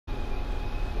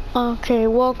Okay,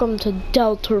 welcome to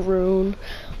Deltarune.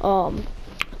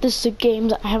 This is a game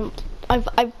that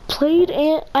I've played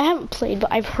and I haven't played,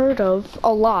 but I've heard of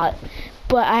a lot,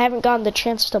 but I haven't gotten the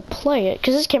chance to play it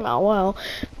because this came out a while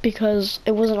because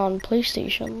it wasn't on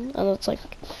PlayStation, and it's like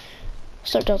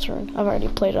start Deltarune. I've already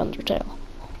played Undertale.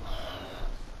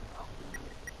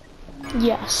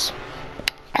 Yes,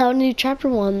 I'll do chapter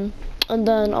 1, and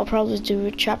then I'll probably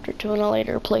do chapter 2 in a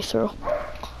later playthrough.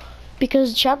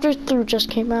 Because chapter 3 just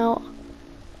came out.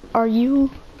 Are you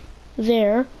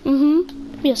there?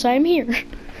 Yes, I am here.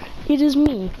 It is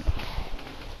me.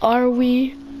 Are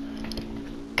we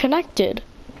connected?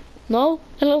 No,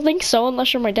 I don't think so,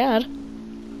 unless you're my dad.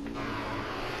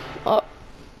 Oh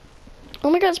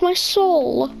my god, it's my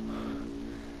soul.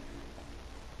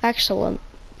 Excellent.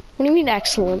 What do you mean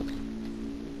excellent?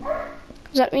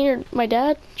 Does that mean you're my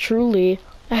dad? Truly.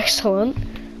 Excellent.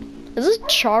 Is this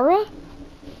Chara?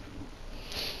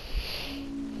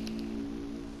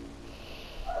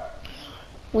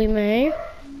 We may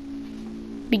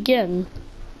begin.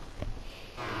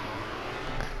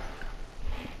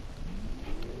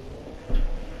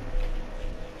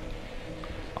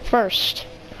 First,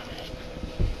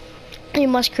 you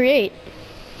must create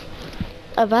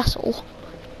a vessel.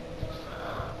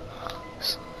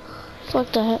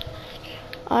 Select that.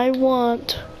 I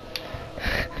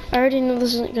already know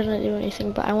this isn't gonna do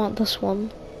anything, but I want this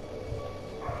one.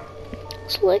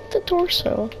 Select the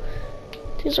torso.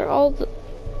 These are all the...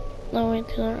 No, wait,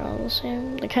 these aren't all the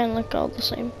same. They kind of look all the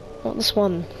same. I want this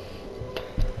one.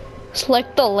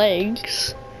 Select the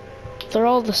legs. They're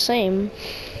all the same.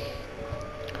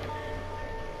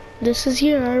 This is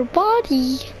your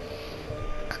body.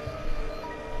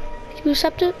 You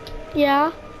accept it?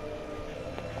 Yeah.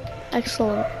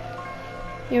 Excellent.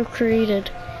 You're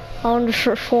created. I want to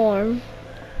perform.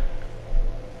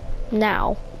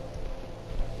 Now,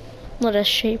 let us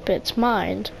shape its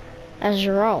mind as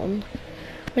your own.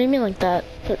 What do you mean like that?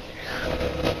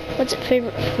 What's its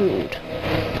favorite food?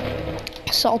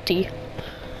 Salty.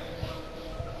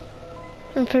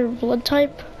 And favorite blood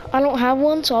type? I don't have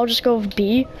one, so I'll just go with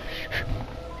B.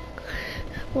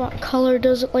 What color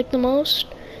does it like the most?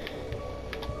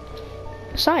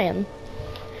 Cyan.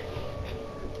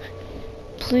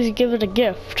 Please give it a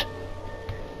gift.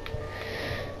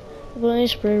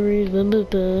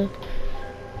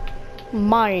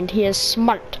 Mind, he is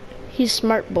smart. He's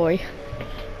smart boy.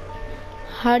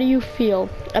 How do you feel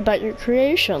about your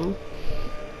creation?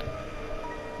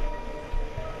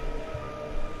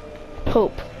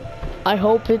 Hope. I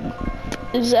hope it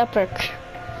is epic.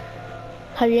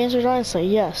 Have you answered honestly?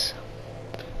 Yes.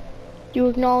 You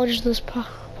acknowledge this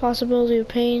possibility of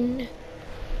pain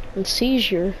and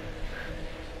seizure?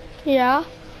 Yeah.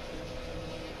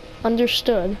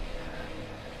 Understood.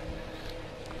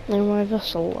 Leave my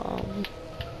vessel alone.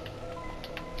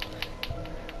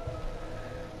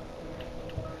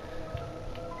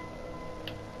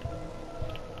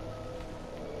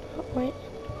 Wait.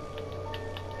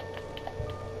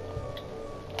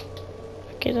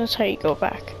 Okay, that's how you go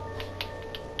back.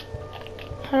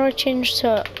 How do I change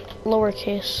to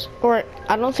lowercase? Or,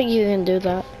 I don't think you can do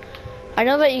that. I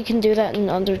know that you can do that in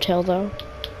Undertale, though.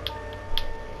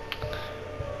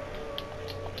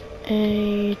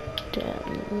 Aiden.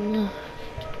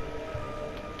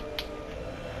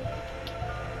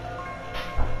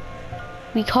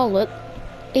 We call it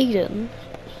Aiden.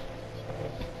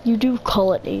 You do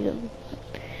call it Aiden.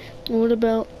 What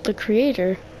about the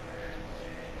creator?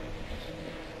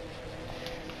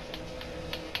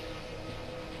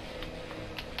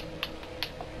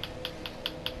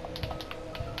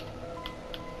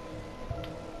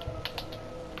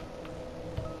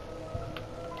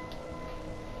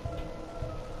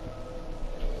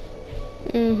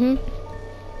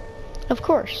 Of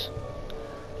course.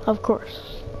 Of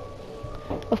course.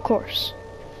 Of course.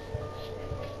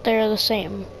 They're the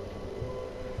same.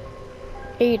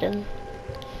 Aiden.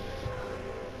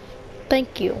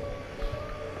 Thank you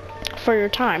for your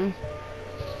time.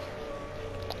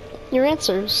 Your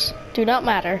answers do not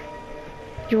matter.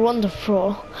 Your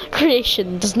wonderful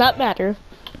creation does not matter.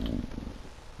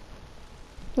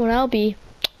 Well, I'll be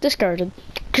discarded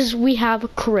because we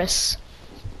have Chris.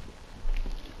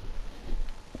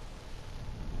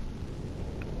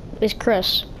 It's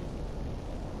Chris.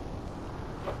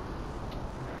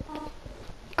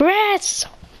 Chris!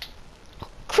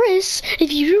 Chris,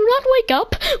 if you do not wake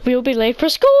up, we'll be late for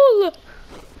school!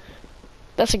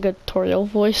 That's a good tutorial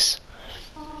voice.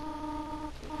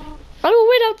 I will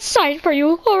wait outside for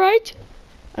you, alright?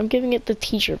 I'm giving it the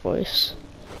teacher voice.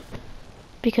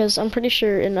 Because I'm pretty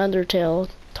sure in Undertale,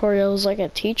 Toriel's like a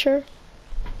teacher.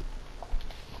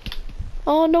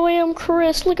 Oh no, I am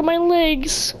Chris. Look at my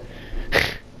legs.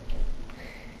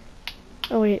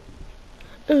 Oh wait.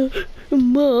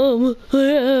 Mom, I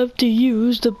have to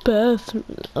use the bathroom.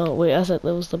 Oh wait, I thought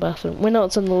that was the bathroom. Wait, no,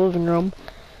 it's in the living room.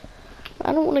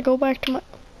 I don't want to go back to my...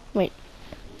 Wait.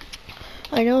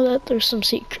 I know that there's some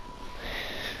secret.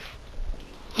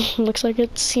 Looks like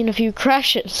it's seen a few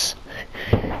crashes.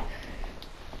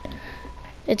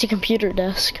 It's a computer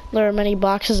desk. There are many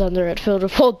boxes under it filled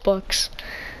with old books.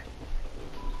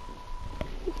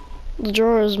 The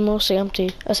drawer is mostly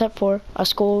empty, except for a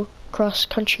school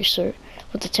cross-country shirt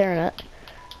with a tear in it.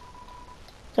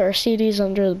 There are CDs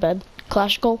under the bed.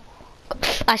 Classical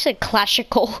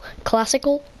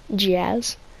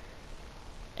jazz,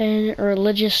 and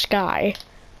religious ska.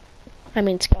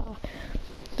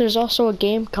 There's also a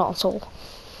game console.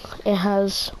 It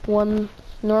has one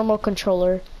normal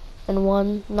controller and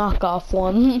one knockoff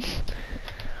one.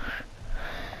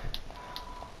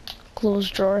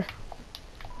 Closed drawer.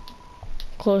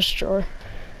 Closed drawer.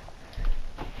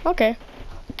 Okay.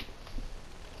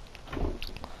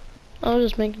 I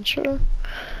was just making sure.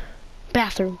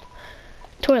 Bathroom.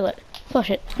 Toilet.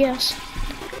 Flush it. Yes.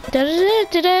 Da da da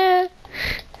da da.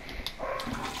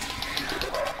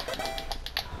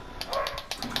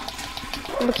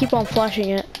 I'm gonna keep on flushing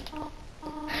it.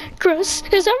 Chris,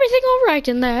 is everything alright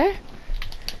in there?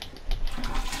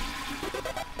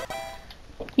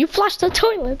 You flushed the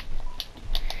toilet.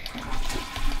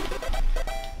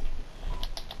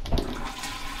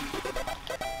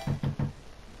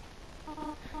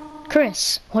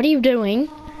 Chris, what are you doing?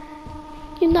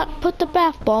 You not put the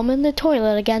bath bomb in the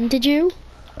toilet again, did you?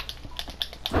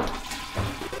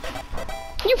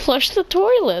 You flushed the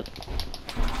toilet.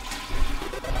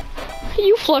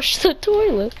 You flushed the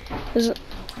toilet. Is it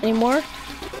any more?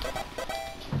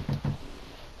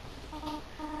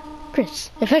 Chris,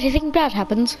 if anything bad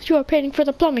happens, you are paying for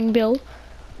the plumbing bill.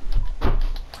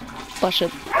 Flush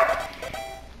it.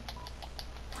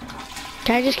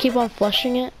 Can I just keep on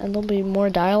flushing it and there'll be more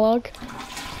dialogue?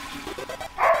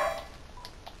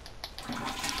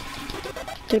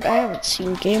 Dude, I haven't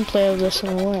seen gameplay of this in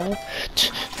a while.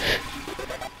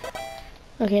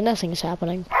 Okay, nothing's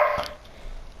happening.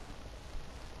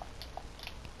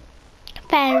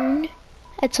 Phone.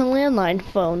 It's a landline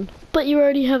phone, but you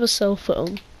already have a cell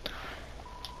phone.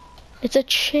 It's a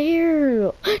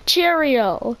chair.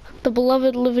 Cheerio, the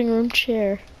beloved living room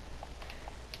chair.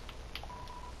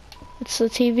 It's the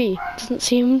TV. Doesn't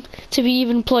seem to be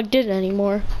even plugged in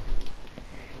anymore.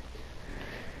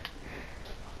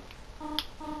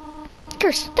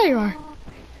 Chris, there you are.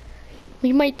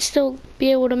 We might still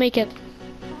be able to make it.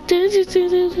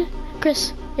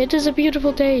 Chris, it is a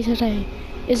beautiful day today,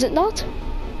 is it not?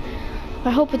 I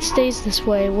hope it stays this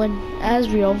way when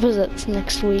Asriel visits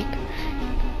next week.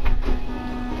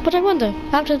 But I wonder,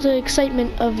 after the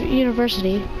excitement of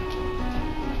university,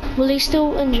 will he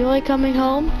still enjoy coming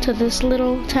home to this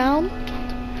little town?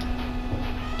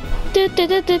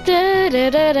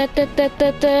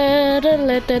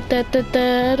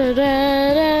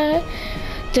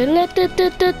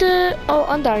 Oh,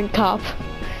 Undying Cop.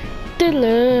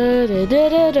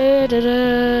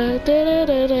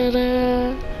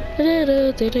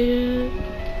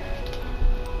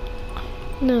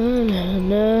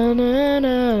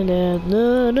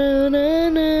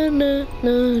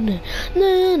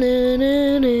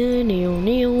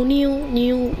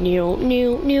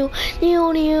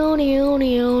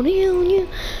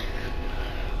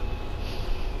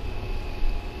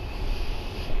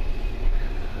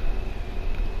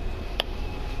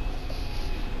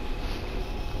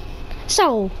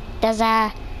 So, does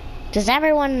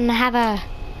everyone have a...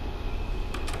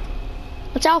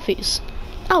 What's Alfie's?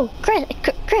 Oh,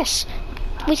 Chris,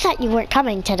 we thought you weren't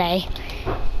coming today.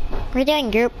 We're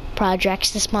doing group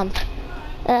projects this month.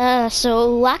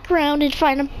 So walk around and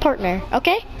find a partner,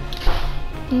 okay?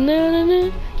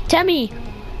 No. Tammy!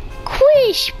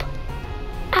 Quisp!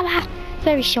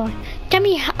 Very short.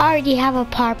 Tammy already have a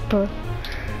parper.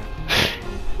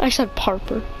 I said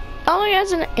parper. Oh, he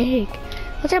has an egg.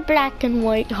 It's a black and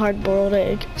white hard-boiled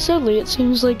egg. Sadly, it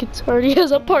seems like it already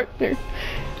has a partner.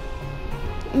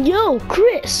 Yo,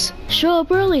 Chris, show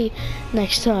up early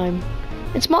next time.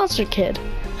 It's Monster Kid.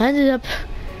 I ended up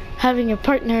having a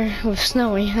partner with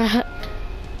Snowy.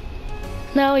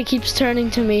 Now he keeps turning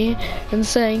to me and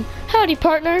saying, "Howdy,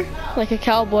 partner," like a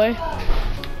cowboy.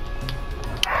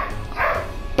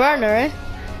 Burner, eh?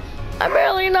 I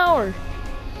barely know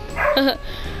her.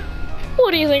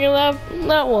 What do you think of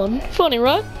that one? Funny,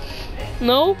 right?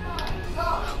 No?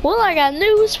 Well, I got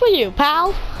news for you,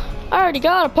 pal. I already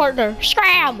got a partner.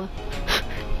 Scram!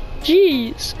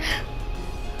 Jeez.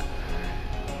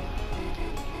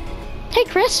 Hey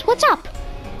Chris, what's up?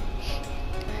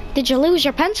 Did you lose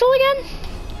your pencil again?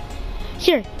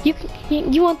 Here,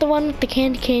 you want the one with the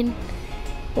candy cane,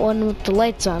 one with the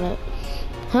lights on it?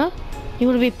 Huh? You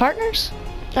want to be partners?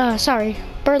 Sorry,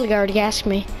 Burley already asked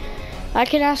me. I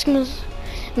could ask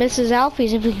Mrs.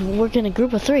 Alfie's if we can work in a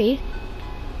group of 3.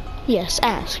 Yes,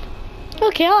 ask.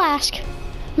 Okay, I'll ask.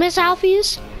 Miss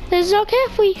Alfie's, is it okay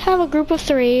if we have a group of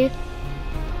 3?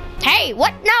 Hey,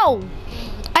 what? No!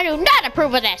 I do not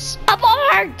approve of this!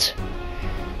 Abort!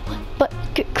 But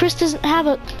Chris doesn't have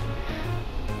a...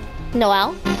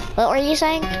 Noelle, what were you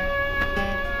saying?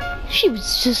 She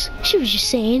was just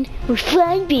saying we're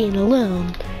fine being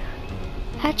alone.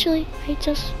 Actually, I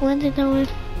just wanted to know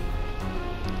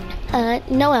if...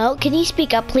 Noelle, can you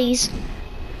speak up, please?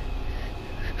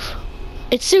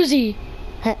 It's Susie!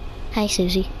 Hi,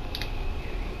 Susie.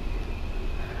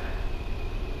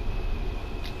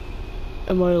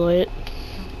 Am I late?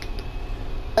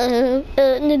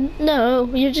 No,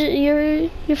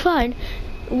 you're fine.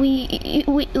 We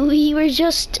were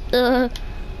just,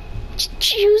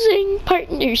 choosing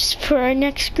partners for our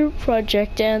next group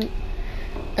project, and,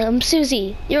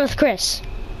 Susie, you're with Chris.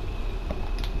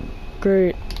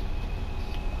 Great.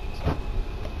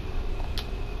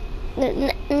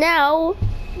 Now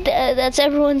that's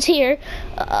everyone's here,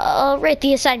 I'll write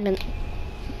the assignment.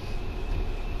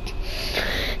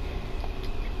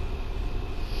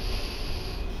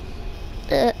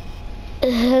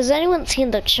 Has anyone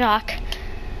seen the chalk?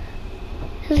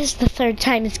 This is the 3rd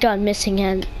time it's gone missing,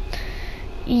 and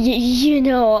you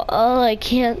know, I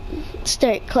can't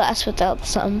start class without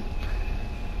some.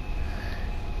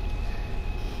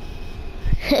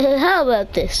 How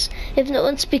about this? If no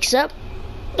one speaks up,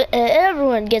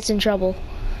 everyone gets in trouble.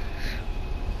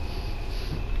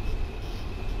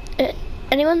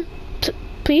 Anyone?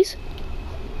 Please?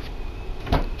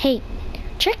 Hey,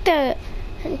 check the...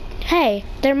 Hey,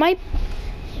 there might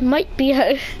be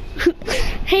a...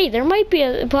 Hey, there might be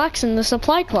a box in the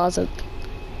supply closet.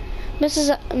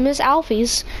 Miss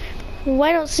Alfie's,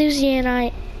 why don't Susie and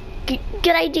I...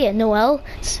 Good idea, Noelle.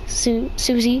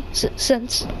 Susie,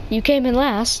 since you came in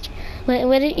last,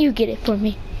 why didn't you get it for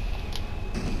me?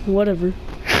 Whatever.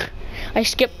 I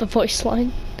skipped the voice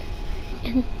line.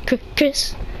 And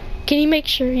Chris, can you make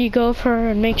sure you go with her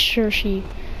and make sure she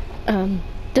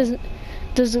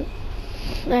doesn't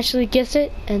actually gets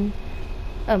it and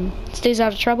stays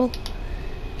out of trouble?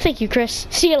 Thank you, Chris.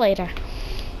 See you later.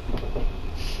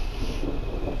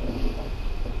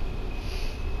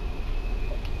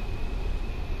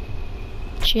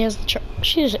 She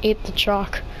just ate the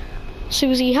chalk.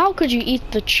 Susie, how could you eat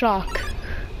the chalk?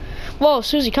 Whoa,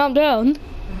 Susie, calm down.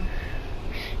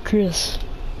 Chris,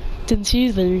 didn't see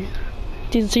you there.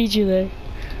 Didn't see you there.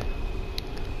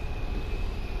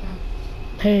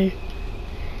 Hey,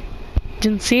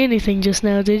 didn't see anything just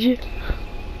now, did you?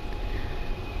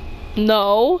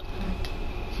 No.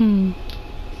 Can't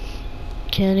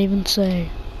even say.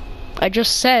 I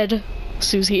just said,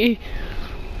 Susie.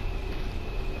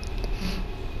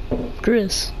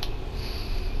 Chris.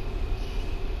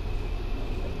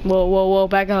 Whoa,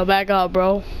 back up,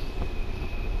 bro.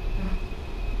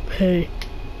 Hey.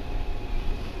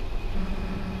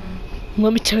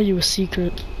 Let me tell you a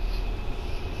secret.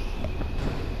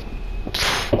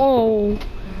 Oh.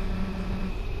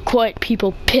 Quiet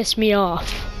people piss me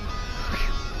off.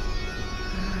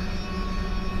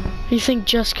 You think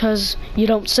just 'cause you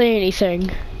don't say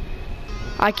anything,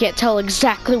 I can't tell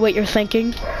exactly what you're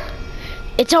thinking?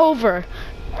 It's over.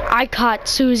 I caught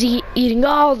Susie eating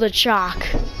all the chalk.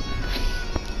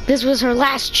 This was her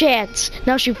last chance.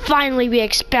 Now she'll finally be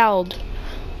expelled.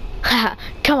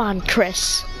 Come on,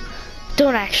 Chris.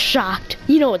 Don't act shocked.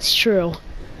 You know it's true.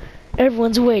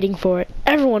 Everyone's waiting for it.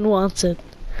 Everyone wants it.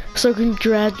 So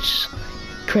congrats,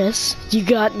 Chris. You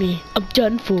got me. I'm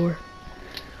done for.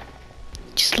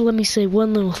 Just let me say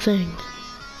one little thing.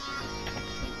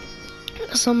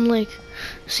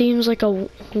 Seems like a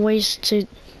waste to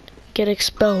get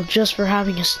expelled just for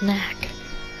having a snack.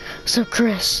 So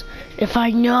Chris, if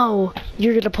I know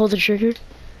you're gonna pull the trigger,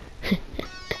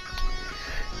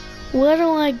 why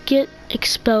don't I get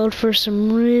expelled for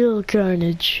some real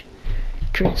carnage?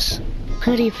 Chris,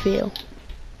 how do you feel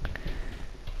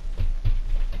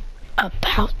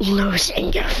about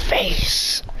losing your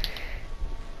face?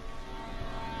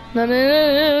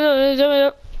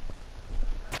 No.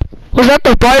 Was that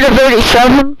the bite of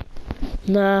 87?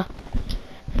 Nah.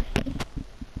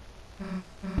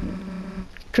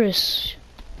 Chris,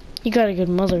 you got a good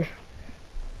mother.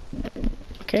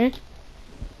 Okay?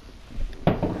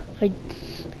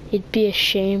 It'd be a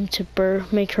shame to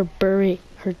make her bury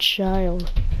her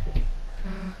child.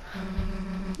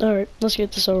 Alright, let's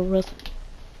get this over with.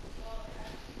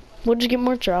 We'll just get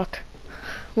more chalk.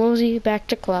 Mosey back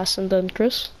to class, and then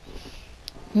Chris,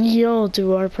 you'll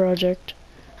do our project.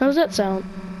 How's that sound?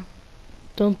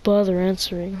 Don't bother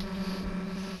answering.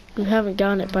 You haven't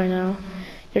gotten it by now.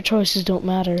 Your choices don't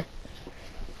matter.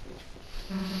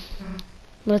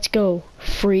 Let's go,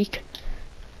 freak.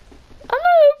 I'm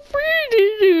not afraid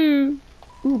of you.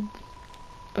 Ooh.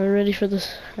 Are you ready for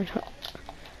this?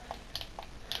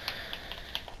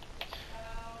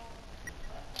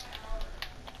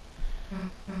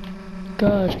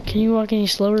 God, can you walk any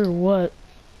slower or what?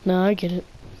 No, I get it.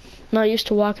 I'm not used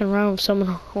to walking around with someone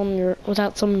holding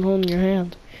without someone holding your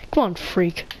hand. Come on,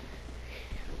 freak.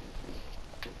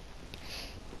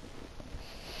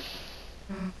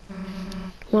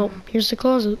 Well, here's the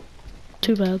closet.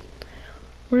 Too bad.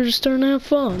 We're just starting to have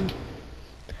fun.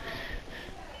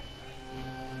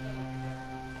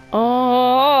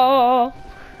 Oh,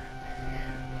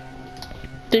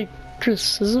 hey,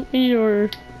 Chris, is it me or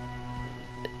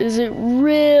is it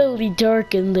really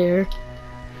dark in there?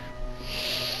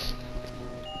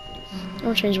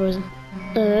 I'll change voice.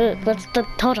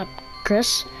 Hold up,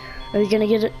 Chris. Are you gonna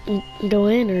get it and go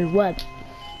in or what?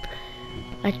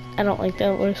 I don't like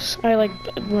that voice. I like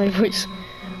my voice.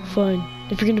 Fine.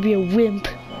 If you're gonna be a wimp,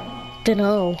 then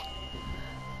oh.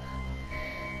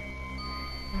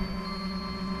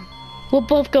 We'll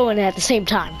both go in at the same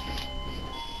time.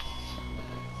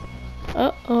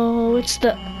 Uh-oh, it's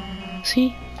the...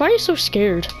 See? Why are you so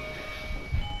scared?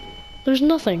 There's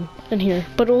nothing in here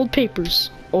but old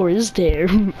papers. Or is there?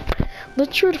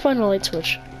 Let's try to find a light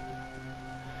switch.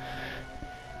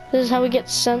 This is how we get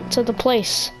sent to the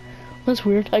place. That's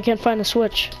weird. I can't find a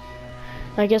switch.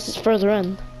 I guess it's further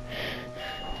in.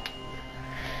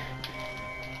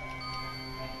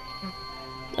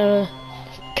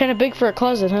 Kind of big for a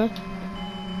closet, huh?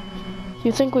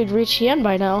 You'd think we'd reach the end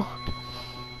by now.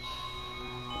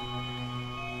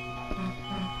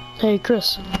 Hey,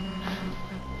 Chris.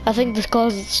 I think this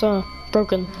closet's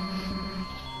broken.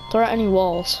 There aren't any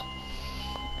walls.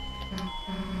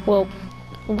 Well,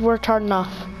 we worked hard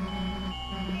enough.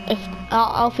 If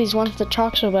Alfie's wants the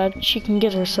chalk so bad, she can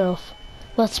get herself.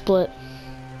 Let's split.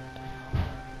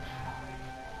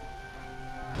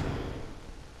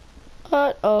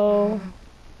 Uh-oh.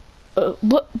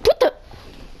 What the?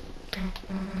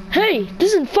 Hey,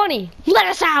 this isn't funny. Let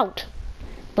us out.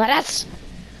 Let us.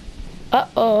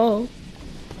 Uh-oh.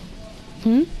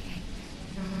 The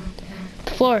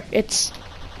floor, it's...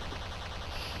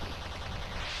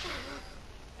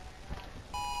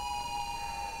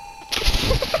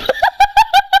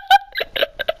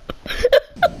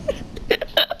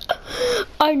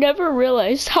 I never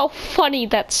realized how funny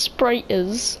that sprite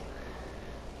is.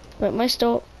 Wait, am I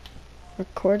still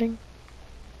recording?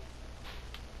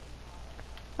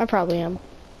 I probably am.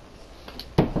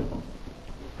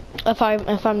 If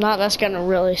I'm not, that's gonna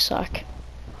really suck.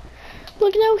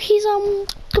 Look now, he's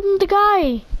the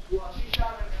guy.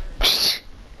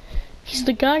 He's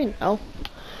the guy now.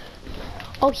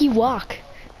 Oh, he walk.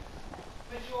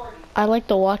 I like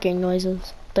the walking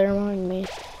noises. They remind me.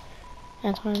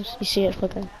 At times, you see it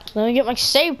flipping. Let me get my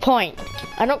save point.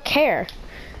 I don't care.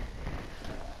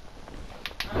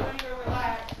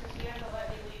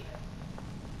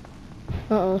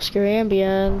 Uh-oh, scary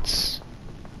ambience.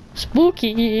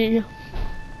 Spooky.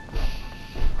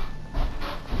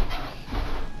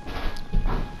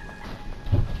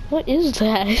 What is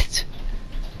that?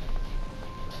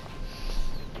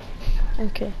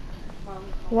 Okay.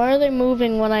 Why are they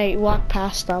moving when I walk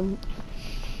past them?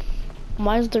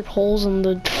 Why is there holes in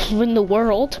the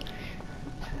world?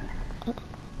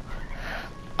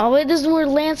 Oh wait, this is where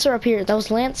Lancer appeared. That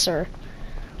was Lancer.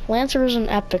 Lancer is an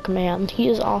epic man. He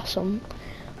is awesome.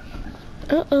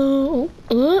 Uh-oh.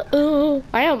 Uh-oh.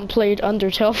 I haven't played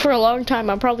Undertale for a long time.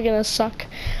 I'm probably gonna suck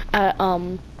at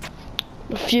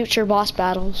future boss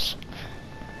battles.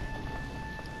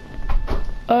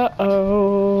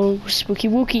 Uh-oh. Spooky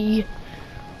wookie.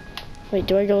 Wait,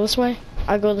 do I go this way?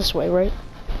 I go this way, right?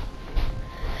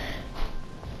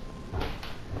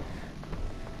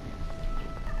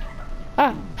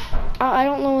 Ah, I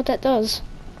don't know what that does.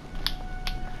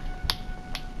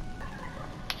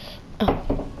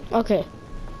 Oh, okay.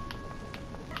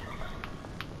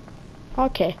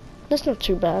 Okay, that's not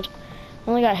too bad. I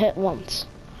only got hit once.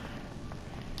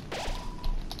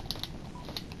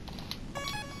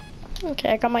 Okay,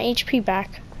 I got my HP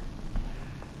back.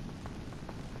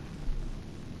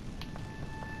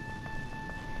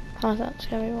 Oh, that's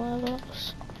gonna be one of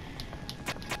those.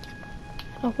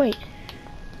 Oh, wait.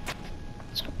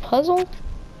 It's a puzzle?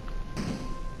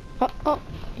 Oh,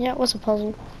 yeah, it was a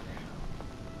puzzle.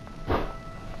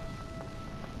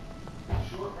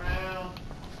 Short round.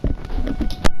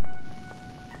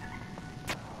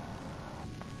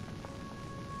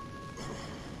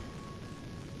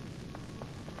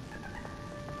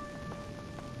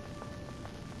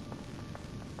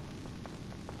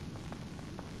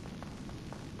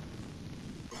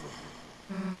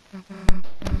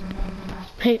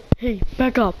 Hey,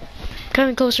 back up.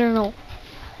 Coming closer now.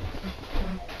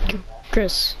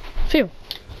 Chris, phew.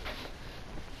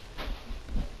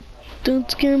 Don't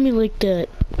scare me like that.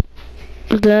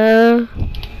 I'm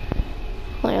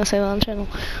not gonna say that on the channel.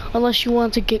 Unless you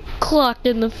want to get clocked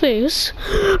in the face.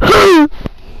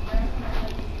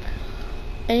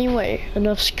 Anyway,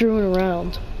 enough screwing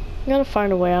around. I gotta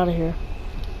find a way out of here.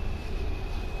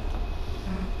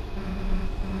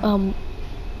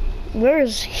 Where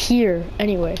is here,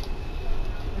 anyway?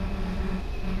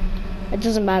 It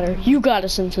doesn't matter. You got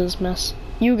us into this mess.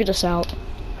 You get us out.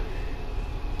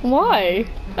 Why?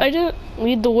 I didn't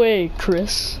lead the way,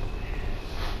 Chris.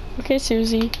 Okay,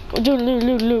 Susie.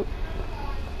 Loot.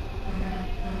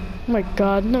 Oh my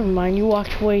god, never mind. You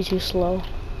walked way too slow.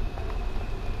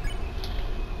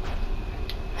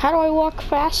 How do I walk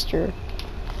faster?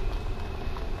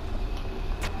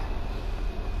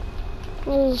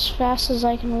 As fast as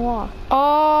I can walk.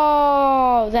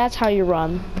 Oh, that's how you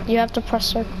run. You have to press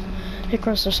circle. Hey,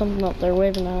 Chris, there's something up there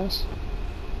waving at us.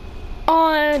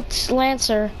 Oh, it's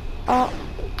Lancer.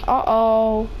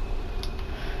 Uh-oh.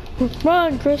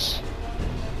 Run, Chris.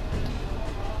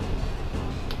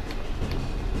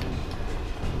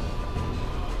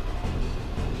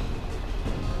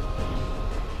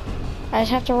 I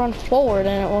just have to run forward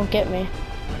and it won't get me.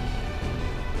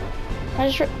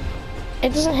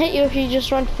 It doesn't hit you if you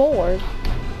just run forward.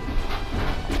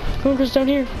 Come on, Chris, down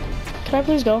here. Can I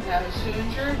please go? As soon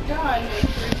as you're done, make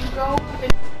sure you go.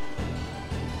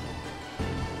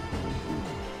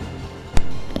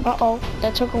 Uh-oh,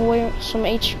 that took away some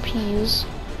HPs.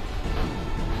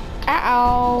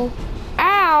 Ow!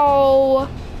 Ow!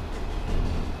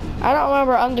 I don't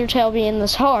remember Undertale being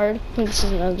this hard. This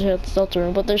isn't Undertale, it's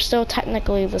DELTARUNE, but they're still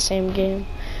technically the same game.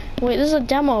 Wait, this is a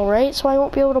demo, right? So I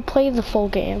won't be able to play the full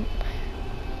game.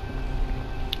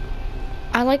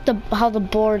 I like how the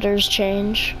borders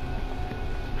change.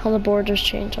 How the borders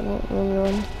change. I don't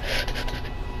remember.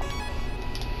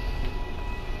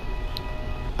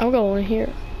 I'm going here.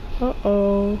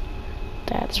 Uh-oh.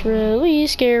 That's really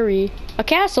scary. A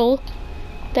castle?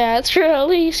 That's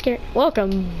really scary.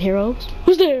 Welcome, heroes.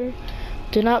 Who's there?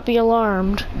 Do not be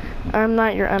alarmed. I'm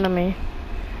not your enemy.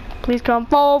 Please come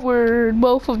forward,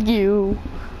 both of you.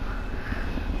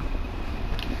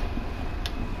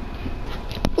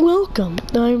 Welcome.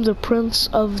 I'm the prince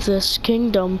of this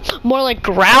kingdom. More like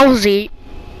Rousey.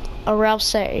 Or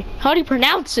Rousey. How do you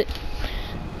pronounce it?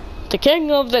 The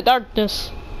king of the darkness.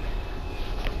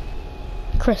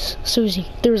 Chris, Susie,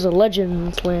 there's a legend in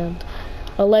this land.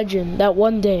 A legend that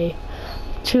one day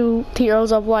 2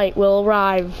 heroes of light will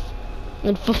arrive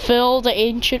and fulfill the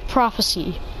ancient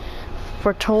prophecy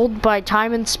foretold by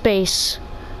time and space.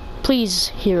 Please,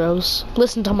 heroes,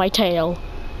 listen to my tale.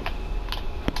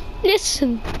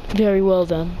 Listen. Very well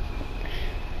then.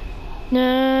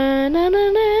 Na na na na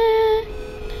na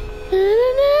na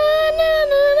na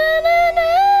na na na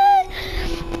na.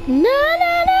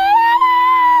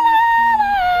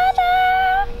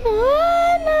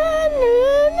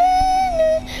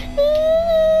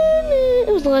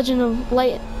 It was the legend of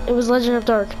light. It was Legend of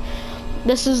Dark.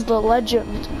 This is the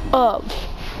legend of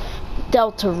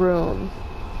Deltarune.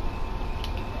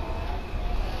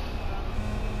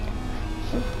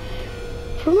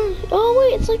 Oh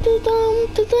wait, it's like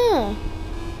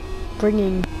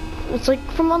bringing. It's like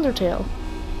from Undertale.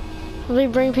 They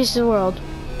bring peace to the world.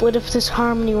 What if this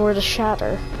harmony were to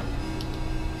shatter?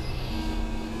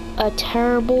 A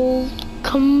terrible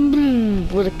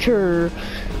kaboom would occur.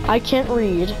 I can't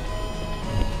read.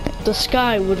 The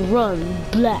sky would run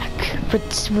black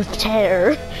with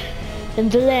terror,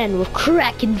 and the land will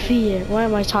crack in fear. Why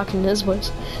am I talking in this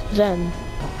voice? Then,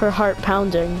 her heart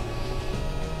pounding.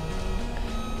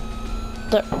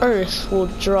 The earth will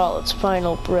draw its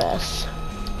final breath.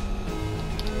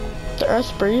 The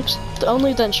earth breathes,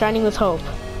 only then shining with hope.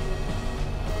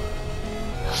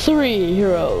 3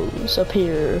 heroes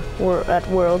appear at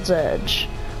world's edge.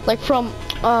 Like from,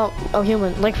 a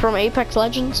human. Like from Apex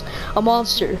Legends, a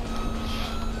monster.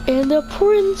 And a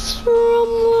prince from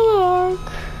the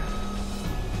dark.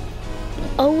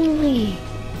 Only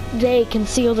they can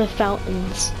seal the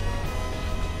fountains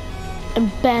and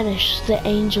banish the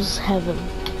angels' heaven.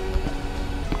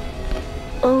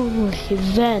 Only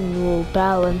then will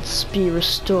balance be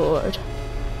restored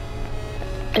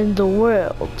and the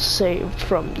world saved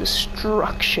from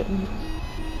destruction.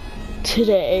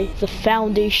 Today, the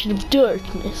foundation of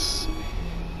darkness,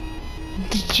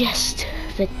 the jest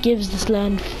that gives this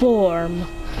land form,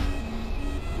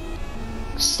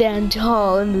 stand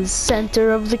tall in the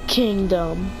center of the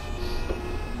kingdom.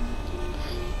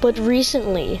 But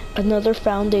recently, another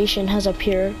foundation has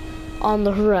appeared on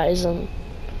the horizon.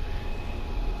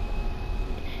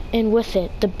 And with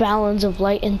it, the balance of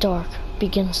light and dark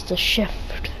begins to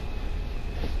shift.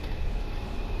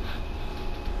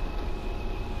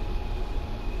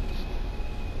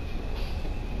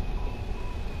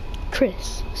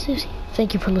 Chris, Susie,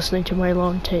 thank you for listening to my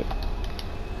long tape.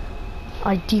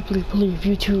 I deeply believe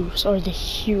you twos are the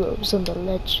heroes and the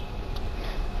legend.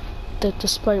 That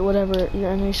despite whatever your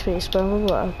enemies face, blah blah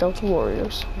blah, Delta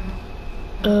Warriors.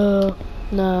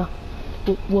 Nah.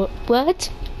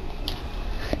 What?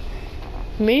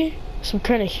 Me? Some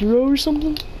kind of hero or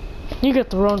something? You got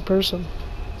the wrong person.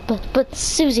 But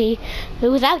Susie,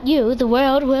 without you, the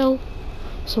world will...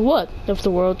 So what if the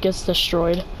world gets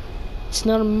destroyed? It's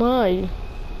none of my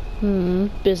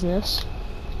business.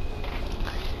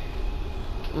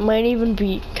 Might even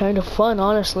be kind of fun,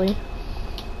 honestly.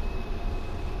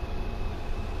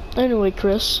 Anyway,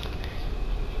 Chris,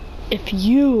 if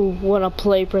you want to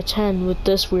play pretend with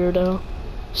this weirdo,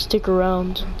 stick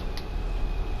around.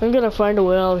 I'm gonna find a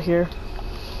way out of here.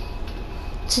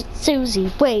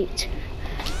 Susie, wait.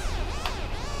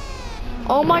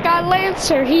 Oh my God,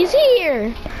 Lancer, he's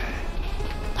here!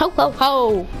 Ho ho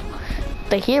ho!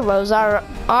 The heroes are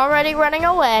already running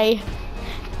away.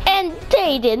 And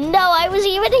they didn't know I was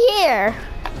even here.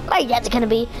 My dad's gonna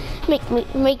be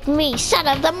make me son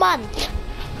of the month.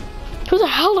 Who the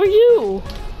hell are you?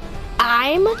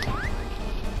 I'm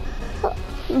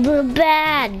the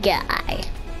bad guy.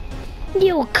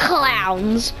 You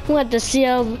clowns want to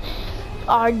steal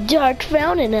our dark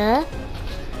fountain, huh?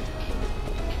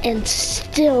 And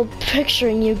still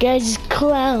picturing you guys as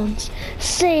clowns.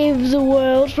 Save the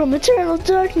world from eternal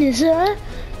darkness, huh?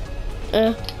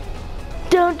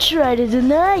 Don't try to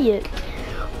deny it.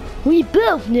 We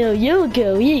both know you'll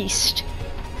go east.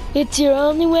 It's your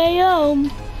only way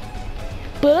home.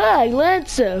 But I,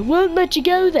 Lancer, won't let you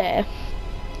go there.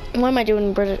 Why am I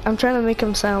doing British? I'm trying to make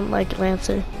him sound like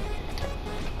Lancer.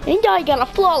 And I got a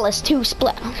flawless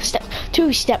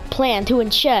two-step plan to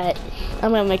ensure it.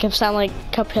 I'm gonna make him sound like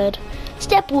Cuphead.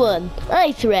 Step 1,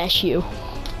 I thrash you.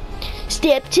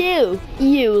 Step 2,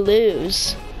 you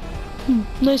lose.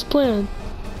 Nice plan,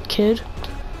 kid.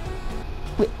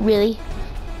 Really?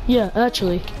 Yeah,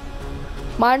 actually.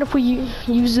 Mind if we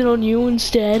use it on you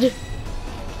instead?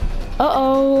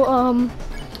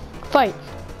 Fight.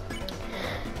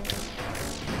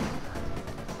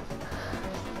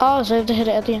 Oh, so I have to hit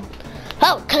it at the end.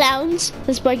 Oh, clowns!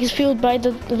 This bike is fueled by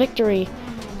the victory.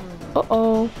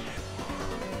 Uh-oh.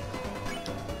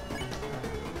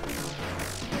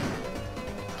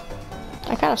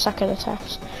 I kinda suck at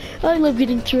attacks. I love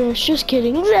getting thrashed. Just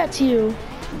kidding, that's you.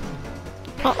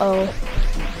 Uh-oh.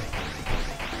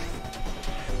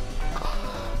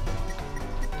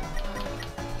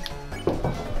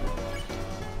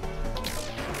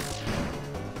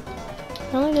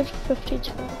 I only did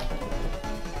 52.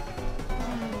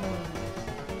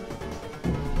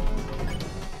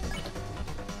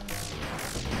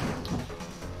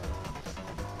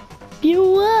 You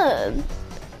won!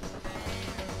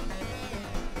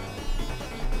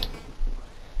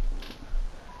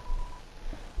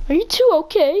 Are you two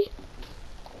okay?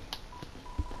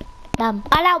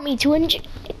 Allow me to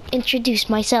introduce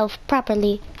myself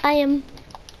properly. I am...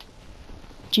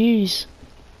 Jeez.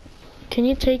 Can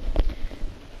you take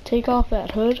off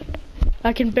that hood?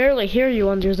 I can barely hear you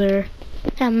under there.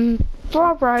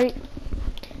 Alright.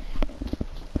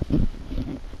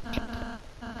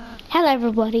 Hello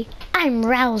everybody, I'm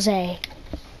Rousey.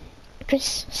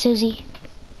 Chris, Susie,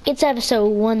 it's ever so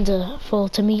wonderful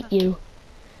to meet you.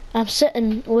 I'm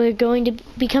certain we're going to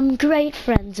become great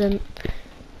friends and...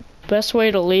 Best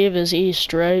way to leave is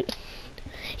east, right?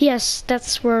 Yes,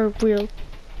 that's where we'll...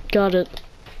 Got it.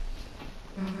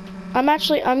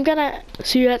 I'm gonna...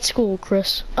 See you at school,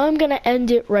 Chris. I'm gonna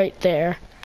end it right there.